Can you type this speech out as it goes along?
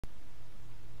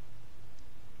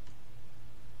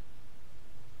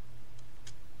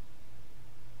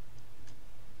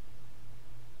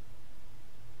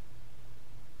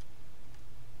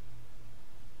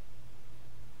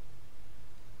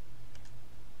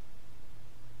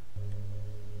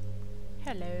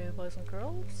Hello boys and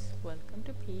girls, welcome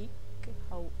to Peak,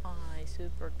 how I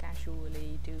super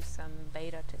casually do some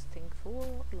beta testing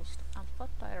for Lost Alpha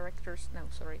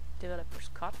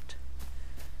Developers Cut.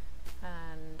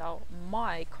 And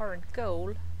my current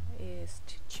goal is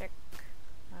to check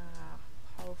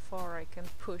how far I can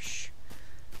push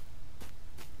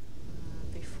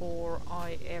before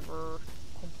I ever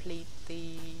complete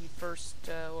the first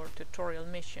or tutorial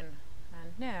mission.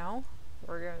 And now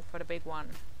we're going for the big one.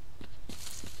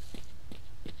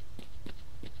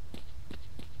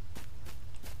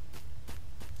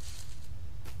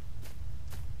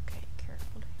 Okay,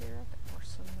 careful here, there are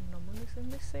some anomalies in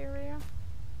this area.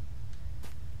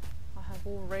 I have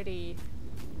already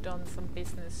done some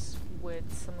business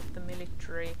with some of the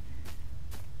military.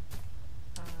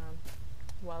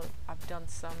 Well, I've done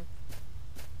some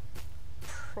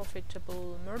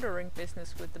profitable murdering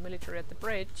business with the military at the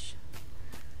bridge,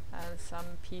 and some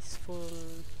peaceful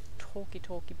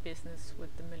talky business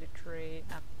with the military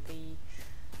at the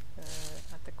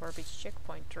garbage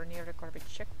checkpoint, or near the garbage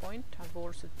checkpoint. I've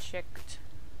also checked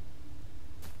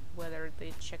whether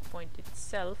the checkpoint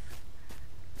itself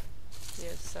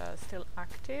is still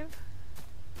active,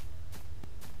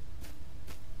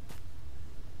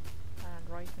 and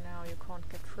right now you can't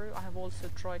get through. I have also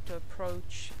tried to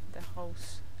approach the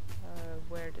house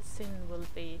where the sin will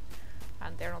be,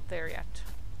 and they're not there yet.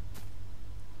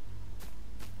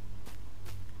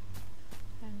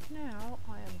 And now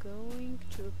I am going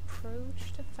to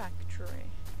approach the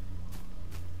factory.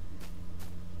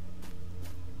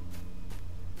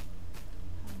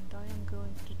 And I am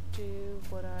going to do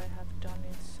what I have done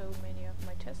in so many of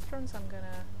my test runs. I'm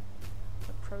gonna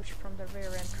approach from the rear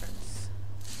entrance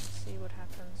and see what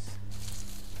happens.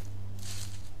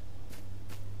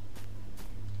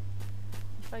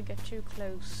 If I get too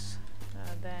close,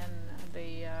 then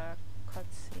the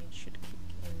cutscene should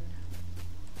kick in.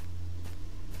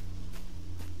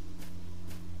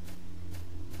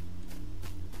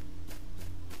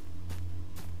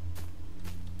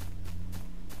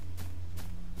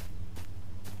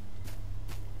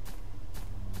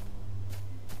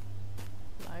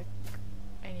 Like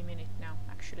any minute now.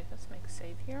 Actually, let's make a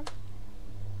save here.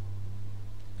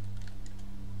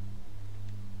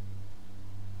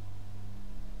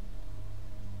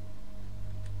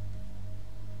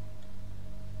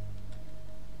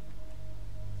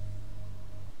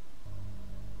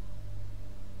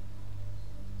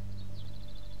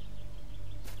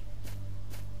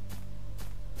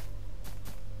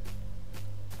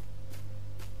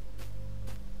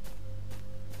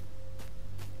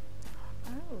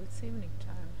 Oh, it's evening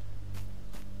time.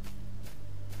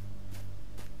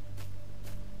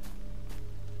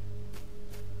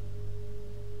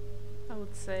 I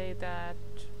would say that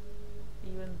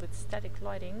even with static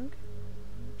lighting,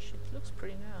 shit looks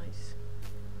pretty nice.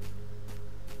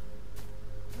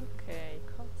 Okay,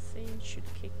 cutscene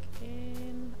should kick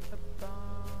in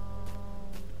about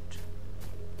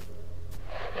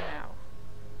now.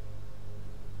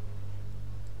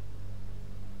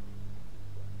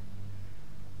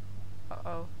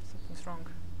 Uh-oh, something's wrong.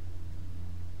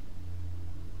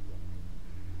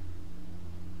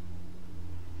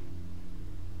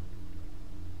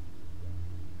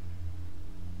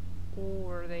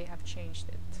 Or they have changed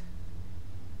it.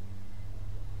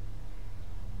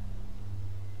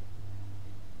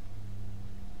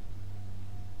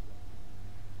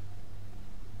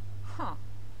 Huh.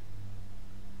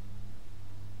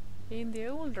 In the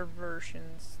older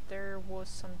versions there was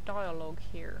some dialogue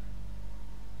here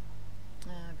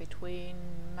between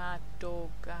Mad Dog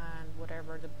and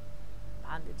whatever the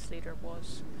bandits leader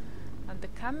was, and the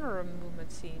camera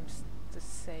movement seems the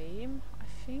same, I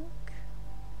think.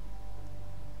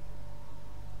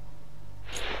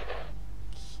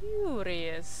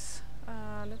 Curious.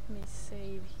 Let me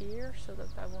save here so that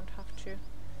I won't have to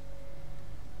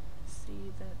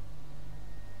see the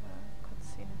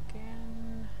cutscene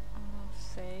again.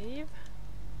 Save.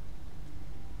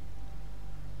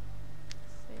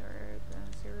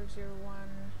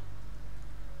 001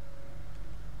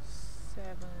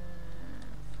 7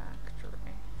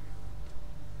 factory.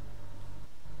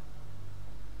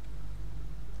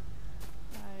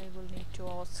 I will need to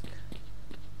ask.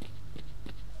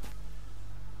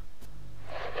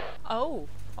 Oh,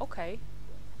 okay.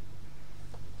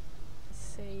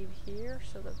 Save here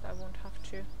so that I won't have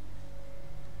to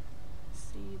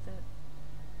see the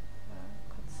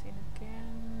cutscene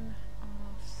again.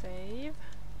 Save.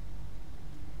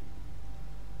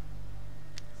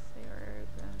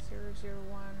 001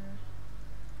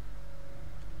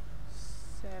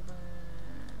 7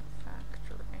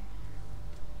 factory.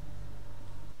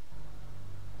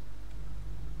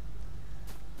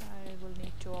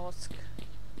 task.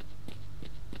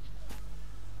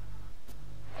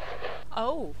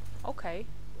 Oh, okay.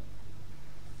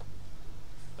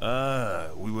 Ah,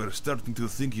 we were starting to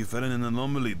think you fell in an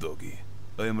anomaly, doggy.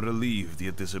 I am relieved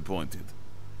yet disappointed.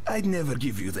 I'd never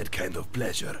give you that kind of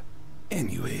pleasure.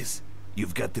 Anyways,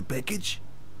 you've got the package?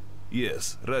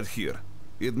 Yes, right here.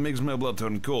 It makes my blood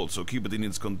turn cold, so keep it in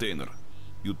its container.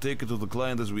 You take it to the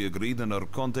client as we agreed, and our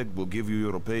contact will give you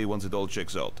your pay once it all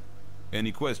checks out.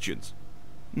 Any questions?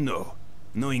 No.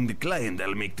 Knowing the client,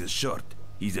 I'll make this short.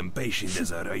 He's impatient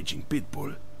as a raging pit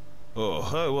bull. Oh,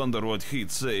 I wonder what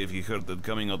he'd say if he heard that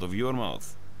coming out of your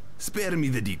mouth. Spare me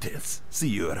the details. See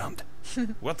you around.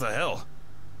 What the hell?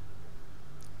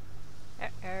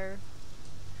 Uh-oh.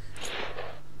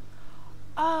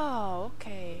 Oh,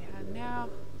 okay, and now...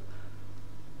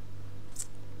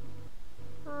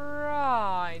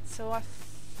 Right, so I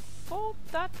thought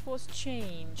that was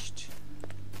changed.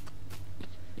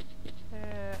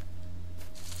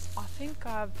 I think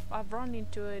I've run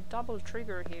into a double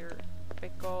trigger here,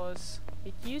 because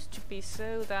it used to be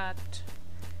so that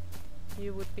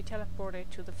you would be teleported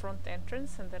to the front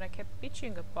entrance, and then I kept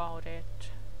bitching about it,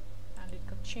 and it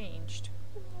got changed.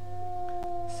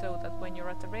 So that when you're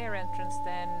at the rear entrance,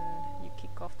 then you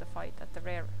kick off the fight at the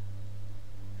rear.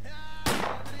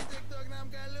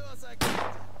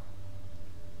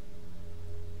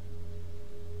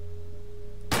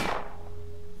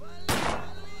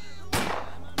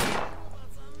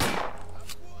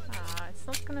 Ah, it's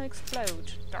not gonna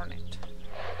explode, darn it.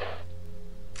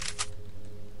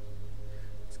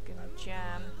 It's gonna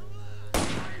jam.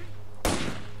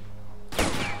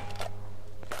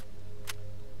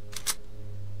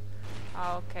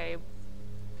 Ah, okay,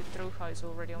 Petrucha is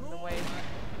already on the way.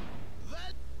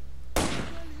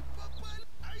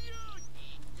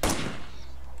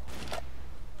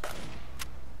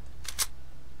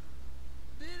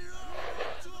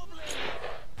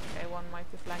 Okay, one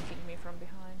might be flanking me from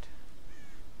behind.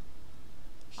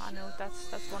 I know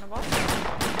that's one of us.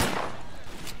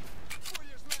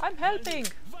 I'm helping!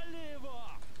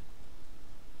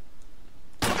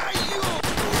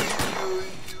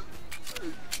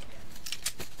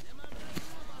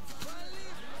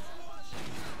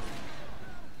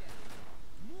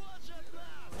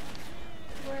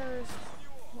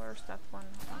 Where's that one?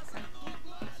 Okay.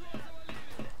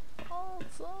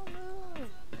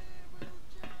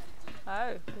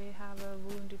 Oh, we have a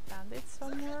wounded bandit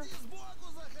somewhere.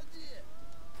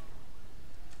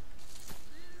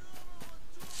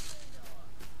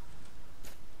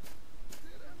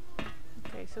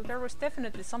 Okay, so there was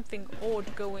definitely something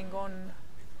odd going on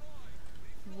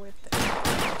with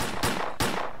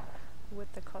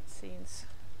the cutscenes.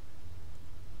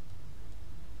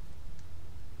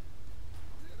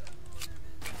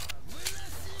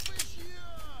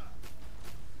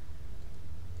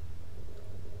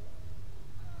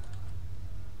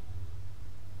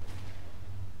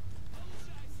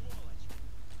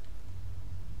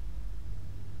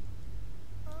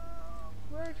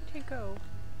 Where did he go?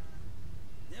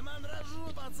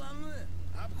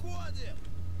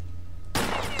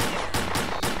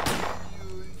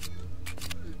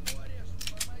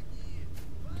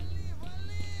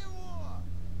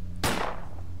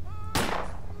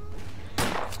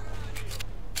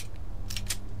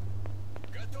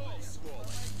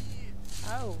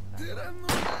 Oh.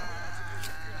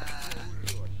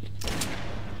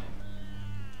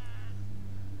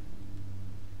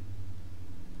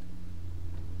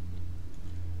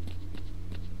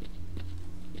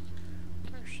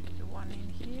 There should be one in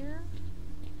here.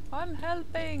 I'm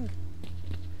helping!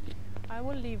 I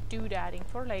will leave doodadding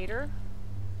for later.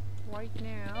 Right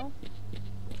now,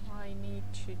 I need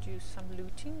to do some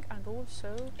looting and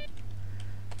also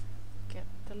get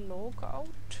the log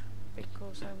out,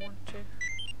 because I want to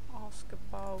ask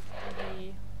about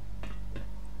the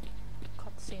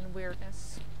cutscene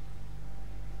weirdness.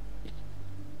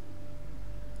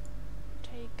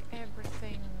 Take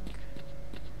everything.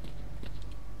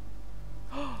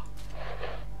 Oh!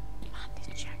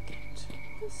 Bandit jacket.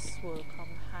 This will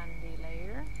come handy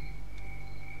later.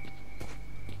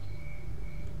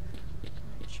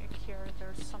 Let me check here.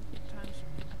 There's sometimes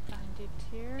a bandit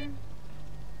here.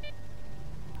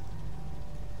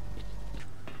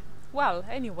 Well,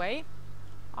 anyway,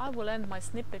 I will end my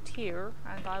snippet here,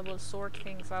 and I will sort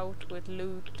things out with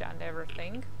loot and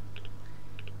everything.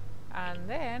 And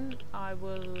then I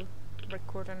will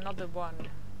record another one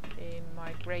in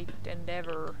my great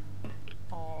endeavor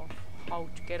of how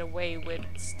to get away with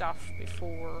stuff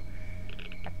before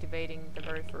activating the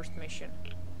very first mission.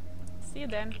 See you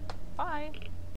then. Bye!